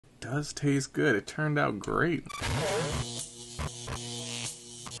does taste good. It turned out great.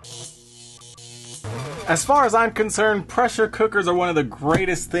 As far as I'm concerned, pressure cookers are one of the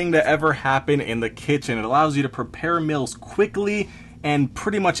greatest things to ever happen in the kitchen. It allows you to prepare meals quickly and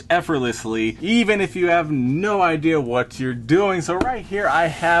pretty much effortlessly, even if you have no idea what you're doing. So right here I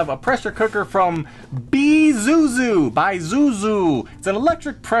have a pressure cooker from Beizuzu. It's an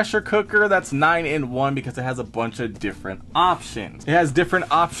electric pressure cooker that's 9-in-1 because it has a bunch of different options. It has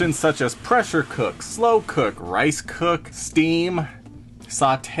different options such as pressure cook, slow cook, rice cook, steam,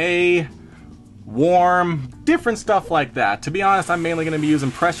 saute, warm, different stuff like that. To be honest, I'm mainly going to be using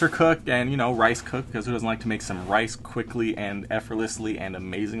pressure cook and, you know, rice cook, because who doesn't like to make some rice quickly and effortlessly and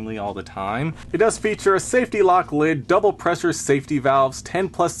amazingly all the time. It does feature a safety lock lid, double pressure safety valves,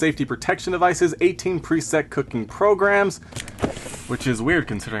 10+ safety protection devices, 18 preset cooking programs, which is weird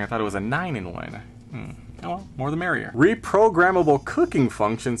considering I thought it was a 9-in-1. Oh well, more the merrier. Reprogrammable cooking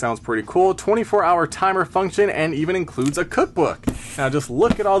function sounds pretty cool. 24-hour timer function, and even includes a cookbook. Now just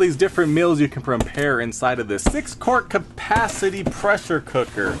look at all these different meals you can prepare inside of this 6-quart capacity pressure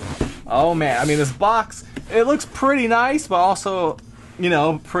cooker. Oh man, I mean this box, it looks pretty nice, but also, you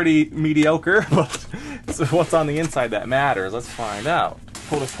know, pretty mediocre. But so what's on the inside that matters? Let's find out.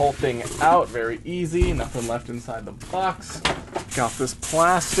 Pull this whole thing out, very easy. Nothing left inside the box. Got this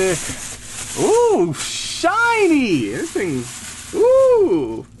plastic. Ooh, shiny! This thing's,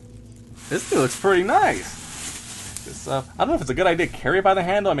 ooh! This thing looks pretty nice. This, I don't know if it's a good idea to carry it by the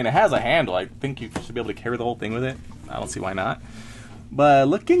handle. I mean, it has a handle. I think you should be able to carry the whole thing with it. I don't see why not. But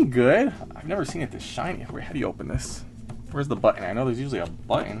looking good. I've never seen it this shiny. How do you open this? Where's the button? I know there's usually a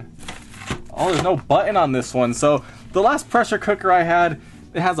button. Oh, there's no button on this one. So the last pressure cooker I had,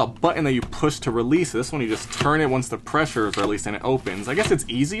 it has a button that you push to release. This one you just turn it once the pressure is released and it opens. I guess it's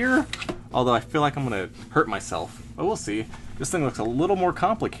easier, although I feel like I'm gonna hurt myself, but we'll see. This thing looks a little more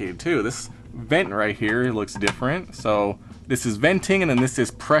complicated too. This vent right here looks different. So this is venting and then this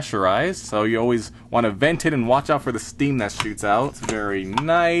is pressurized. So you always want to vent it and watch out for the steam that shoots out. It's very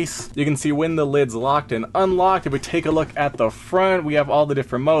nice. You can see when the lid's locked and unlocked. If we take a look at the front, we have all the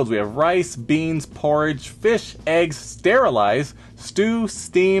different modes. We have rice, beans, porridge, fish, eggs, sterilize, stew,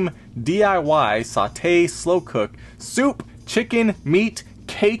 steam, DIY, saute, slow cook, soup, chicken, meat,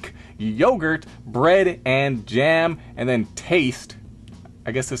 cake, yogurt, bread, and jam, and then taste.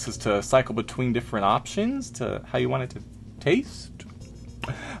 I guess this is to cycle between different options to how you want it to taste.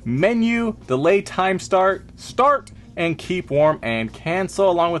 Menu, delay time start, and keep warm and cancel,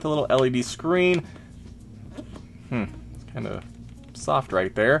 along with a little LED screen. It's kind of soft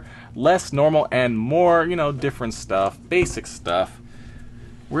right there. Less, normal, and more, you know, different stuff, basic stuff.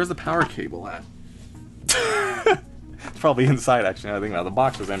 Where's the power cable at? It's probably inside, actually. I think now the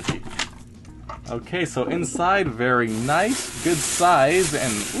box was empty. Okay, so inside, very nice, good size,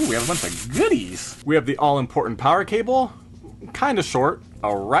 and ooh, we have a bunch of goodies. We have the all-important power cable, kind of short,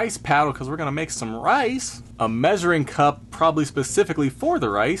 a rice paddle because we're gonna make some rice, a measuring cup probably specifically for the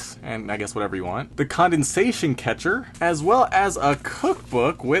rice, and I guess whatever you want, the condensation catcher, as well as a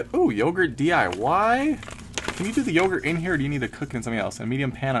cookbook with, ooh, yogurt DIY. Can you do the yogurt in here, or do you need to cook in something else? A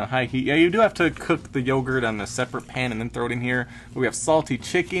medium pan on high heat. Yeah, you do have to cook the yogurt on a separate pan and then throw it in here. We have salty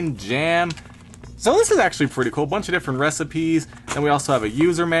chicken, jam. So this is actually pretty cool. A bunch of different recipes. And we also have a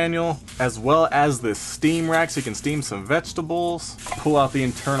user manual, as well as this steam rack so you can steam some vegetables. Pull out the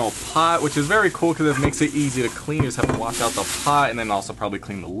internal pot, which is very cool because it makes it easy to clean. You just have to wash out the pot and then also probably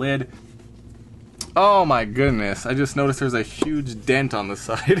clean the lid. Oh my goodness. I just noticed there's a huge dent on the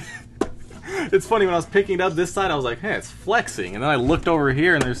side. It's funny, when I was picking it up this side, I was like, hey, it's flexing. And then I looked over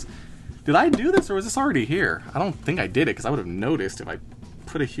here and there's... Did I do this or was this already here? I don't think I did it because I would have noticed if I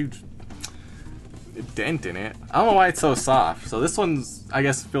put a huge dent in it. I don't know why it's so soft. So this one's, I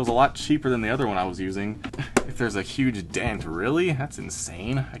guess, feels a lot cheaper than the other one I was using. If there's a huge dent, really? That's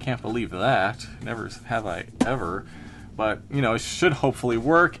insane. I can't believe that. Never have I ever. But, you know, it should hopefully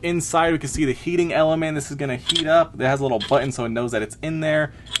work. Inside we can see the heating element. This is going to heat up. It has a little button so it knows that it's in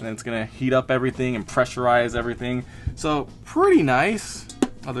there. And then it's going to heat up everything and pressurize everything. So, pretty nice,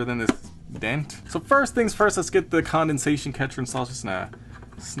 other than this dent. So first things first, let's get the condensation catcher installed. Just going to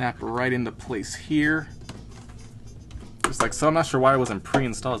snap right into place here. Just like so. I'm not sure why it wasn't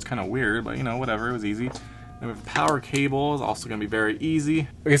pre-installed. It's kind of weird, but, you know, whatever. It was easy. Then we have power cables, also going to be very easy.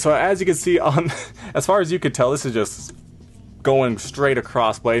 Okay, so as you can see on, as far as you could tell, this is just going straight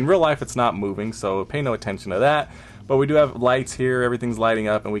across, but in real life it's not moving, so pay no attention to that. But we do have lights here, everything's lighting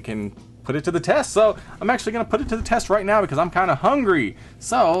up, and we can put it to the test. So I'm actually gonna put it to the test right now because I'm kind of hungry.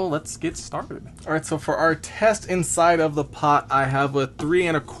 So let's get started. All right, so for our test inside of the pot, I have a 3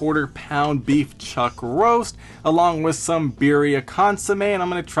 1/4 pound beef chuck roast along with some birria consomme, and I'm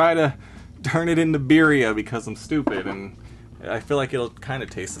gonna try to turn it into birria because I'm stupid and I feel like it'll kind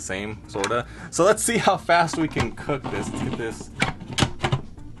of taste the same, sorta. So let's see how fast we can cook this. Let's get this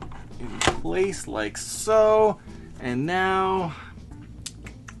in place like so. And now,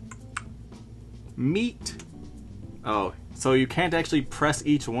 meat. Oh, so you can't actually press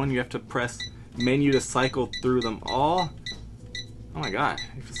each one. You have to press menu to cycle through them all. Oh my god,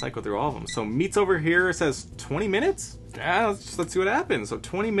 you have to cycle through all of them. So meat's over here, it says 20 minutes? Yeah, let's see what happens. So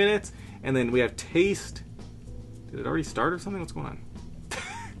 20 minutes, and then we have taste. Did it already start or something? What's going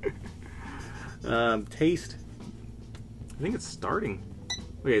on? Taste. I think it's starting.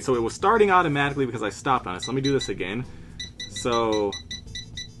 Okay, so it was starting automatically because I stopped on it. So let me do this again. So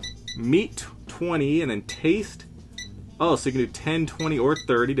meat 20 and then taste. Oh, so you can do 10, 20, or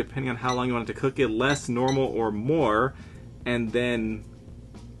 30 depending on how long you want it to cook it. Less, normal, or more. And then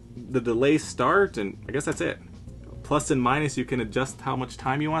the delay start, and I guess that's it. Plus and minus, you can adjust how much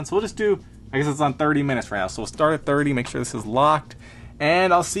time you want. So we'll just do, I guess it's on 30 minutes right now. So we'll start at 30, make sure this is locked.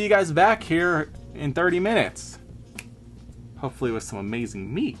 And I'll see you guys back here in 30 minutes. Hopefully with some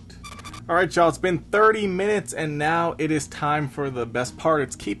amazing meat. All right, y'all, it's been 30 minutes and now it is time for the best part.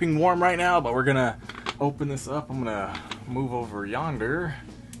 It's keeping warm right now, but we're gonna open this up. I'm gonna move over yonder.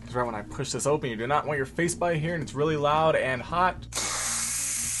 Because right when I push this open, you do not want your face by here and it's really loud and hot.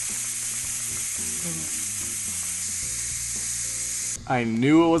 I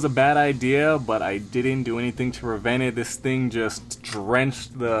knew it was a bad idea, but I didn't do anything to prevent it. This thing just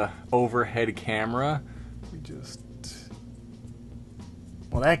drenched the overhead camera.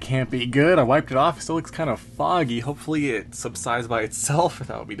 Well, that can't be good. I wiped it off. It still looks kind of foggy. Hopefully it subsides by itself.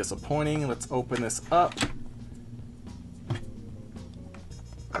 That would be disappointing. Let's open this up.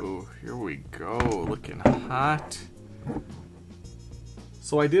 Oh, here we go. Looking hot.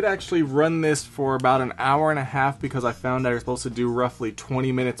 So I did actually run this for about an hour and a half because I found I was supposed to do roughly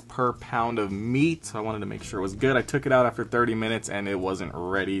 20 minutes per pound of meat. So I wanted to make sure it was good. I took it out after 30 minutes and it wasn't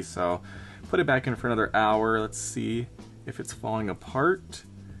ready. So put it back in for another hour. Let's see if it's falling apart.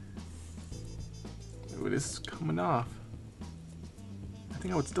 Oh, it is coming off. I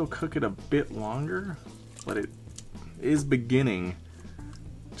think I would still cook it a bit longer, but it is beginning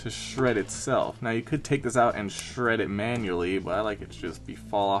to shred itself. Now you could take this out and shred it manually, but I like it to just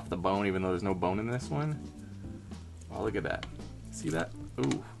fall off the bone even though there's no bone in this one. Oh, look at that. See that?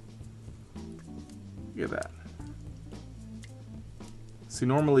 Ooh. Look at that. See,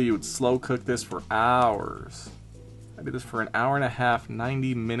 normally you would slow cook this for hours. I did this for an hour and a half,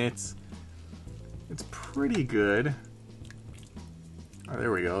 90 minutes. It's pretty good. Oh,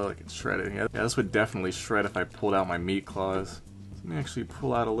 there we go, like it's shredded. Yeah, this would definitely shred if I pulled out my meat claws. Let me actually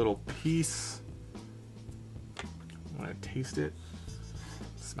pull out a little piece. I want to taste it.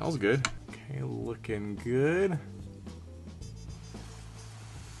 Smells good. Okay, looking good.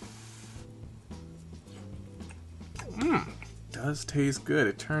 Does taste good.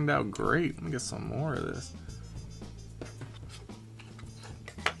 It turned out great. Let me get some more of this.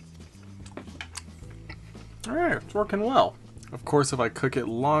 Alright, it's working well. Of course, if I cook it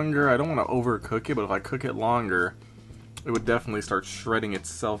longer, I don't want to overcook it, but if I cook it longer, it would definitely start shredding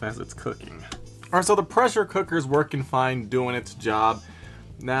itself as it's cooking. Alright, so the pressure cooker is working fine, doing its job.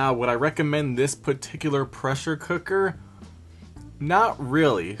 Now, would I recommend this particular pressure cooker? Not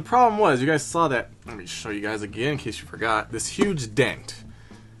really. The problem was, you guys saw that, let me show you guys again in case you forgot, this huge dent.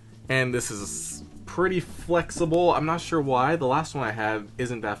 And this is pretty flexible. I'm not sure why. The last one I had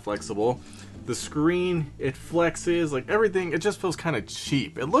isn't that flexible. The screen, it flexes, like everything, it just feels kind of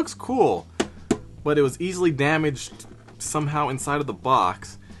cheap. It looks cool, but it was easily damaged somehow inside of the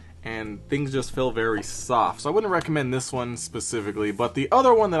box, and things just feel very soft. So I wouldn't recommend this one specifically, but the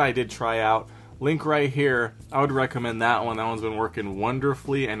other one that I did try out, link right here, I would recommend that one. That one's been working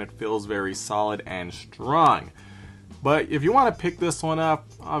wonderfully, and it feels very solid and strong. But if you want to pick this one up,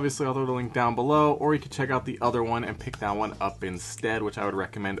 obviously I'll throw the link down below, or you can check out the other one and pick that one up instead, which I would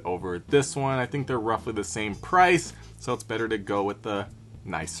recommend over this one. I think they're roughly the same price, so it's better to go with the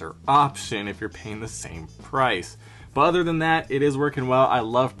nicer option if you're paying the same price. But other than that, it is working well. I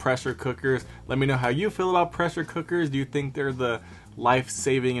love pressure cookers. Let me know how you feel about pressure cookers. Do you think they're the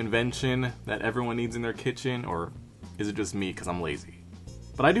life-saving invention that everyone needs in their kitchen, or is it just me because I'm lazy?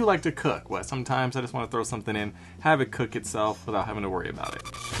 But I do like to cook, but sometimes I just want to throw something in, have it cook itself without having to worry about it.